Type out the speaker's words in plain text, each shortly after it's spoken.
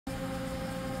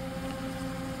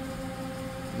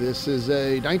This is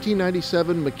a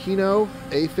 1997 Makino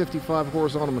A55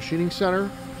 horizontal machining center.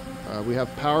 We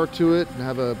have power to it and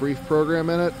have a brief program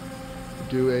in it.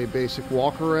 Do a basic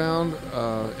walk around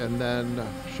and then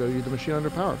show you the machine under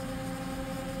power.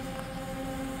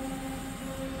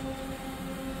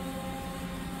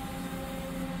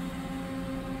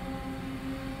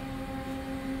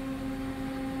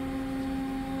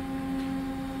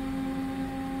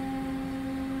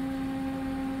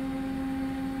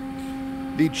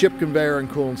 The chip conveyor and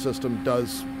coolant system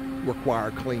does require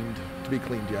to be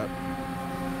cleaned yet.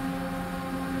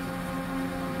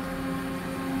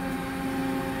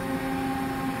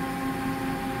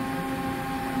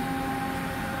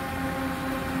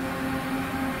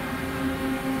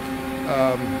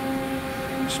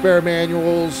 Spare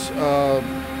manuals,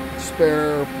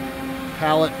 spare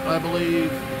pallet, I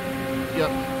believe.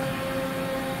 Yep.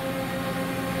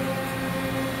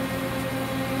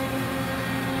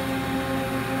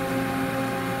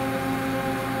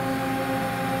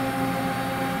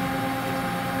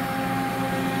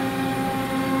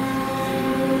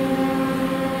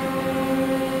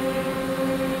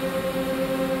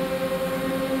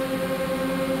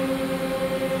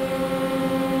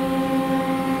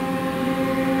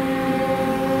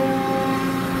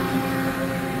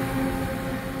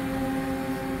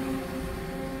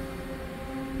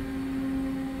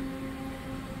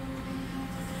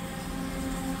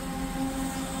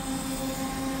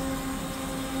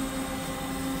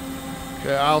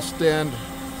 Okay, I'll stand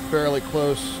fairly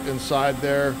close inside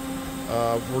there.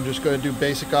 We're just going to do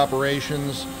basic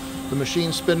operations. The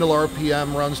machine spindle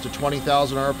RPM runs to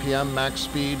 20,000 RPM max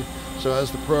speed. So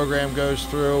as the program goes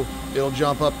through, it'll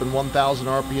jump up in 1,000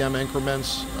 RPM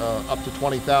increments up to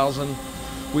 20,000.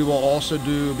 We will also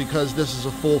do, because this is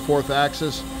a full fourth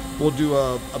axis, we'll do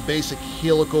a basic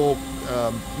helical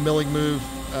milling move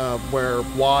where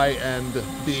Y and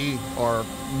B are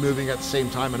moving at the same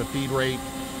time at a feed rate.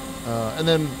 And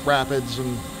then rapids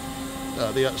and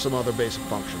some other basic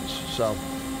functions. So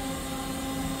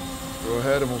go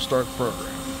ahead and we'll start the program.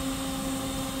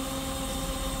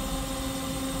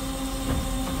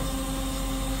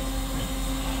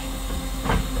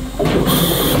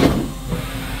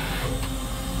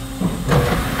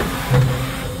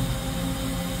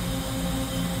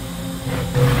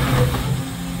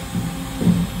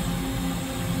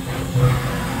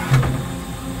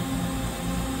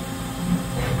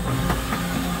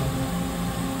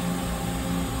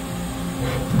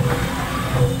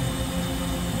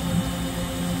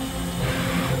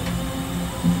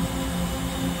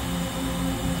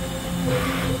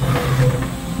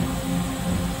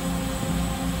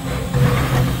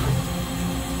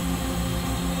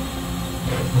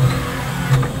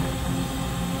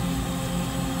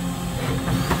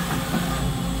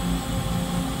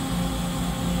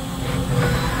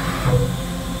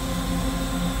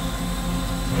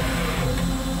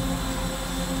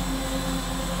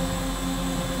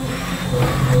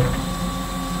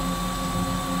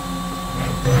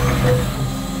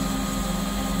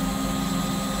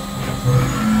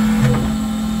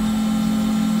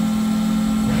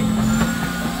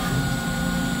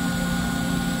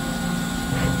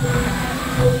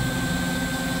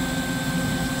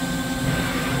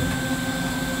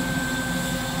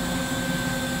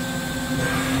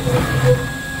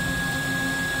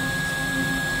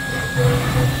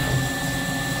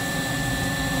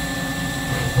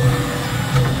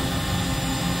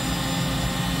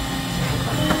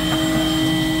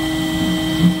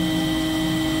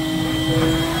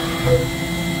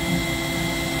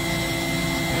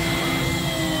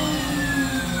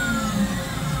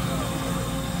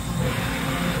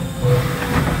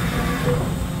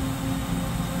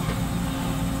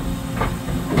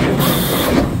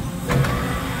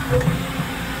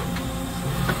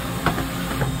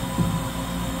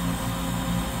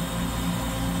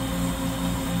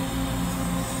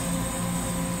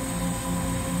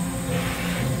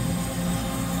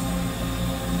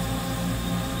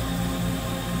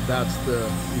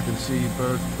 You can see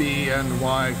both B and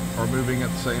Y are moving at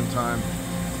the same time,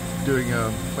 doing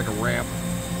like a ramp.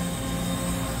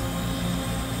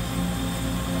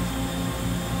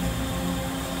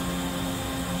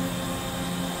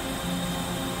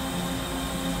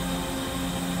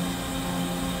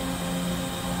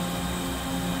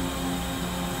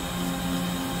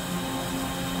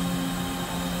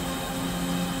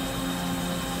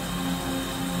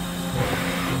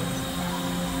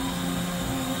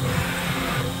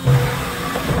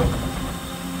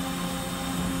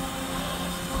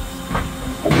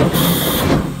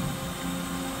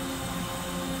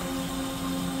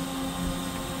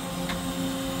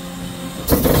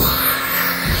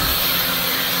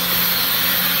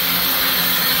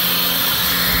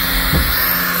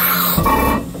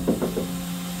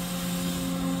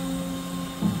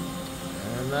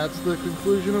 And that's the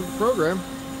conclusion of the program.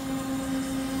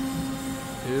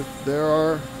 If there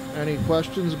are any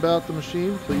questions about the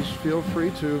machine, please feel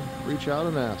free to reach out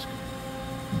and ask.